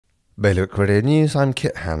Bailiwick Radio News, I'm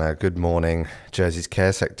Kit Hanna. Good morning. Jersey's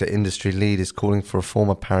care sector industry lead is calling for a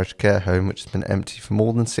former parish care home which has been empty for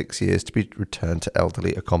more than 6 years to be returned to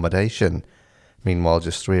elderly accommodation. Meanwhile,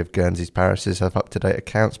 just 3 of Guernsey's parishes have up-to-date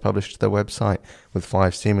accounts published to their website, with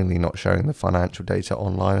 5 seemingly not showing the financial data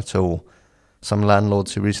online at all. Some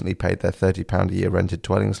landlords who recently paid their £30 a year rented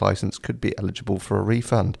dwellings licence could be eligible for a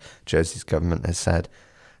refund, Jersey's government has said.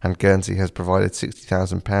 And Guernsey has provided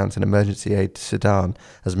 £60,000 in emergency aid to Sudan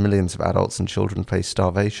as millions of adults and children face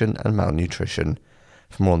starvation and malnutrition.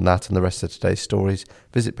 For more on that and the rest of today's stories,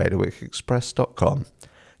 visit BailiwickExpress.com.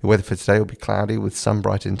 The weather for today will be cloudy with some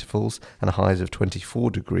bright intervals and highs of 24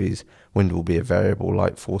 degrees. Wind will be a variable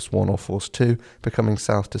light force 1 or force 2, becoming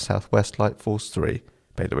south to southwest light force 3.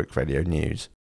 Bailiwick Radio News.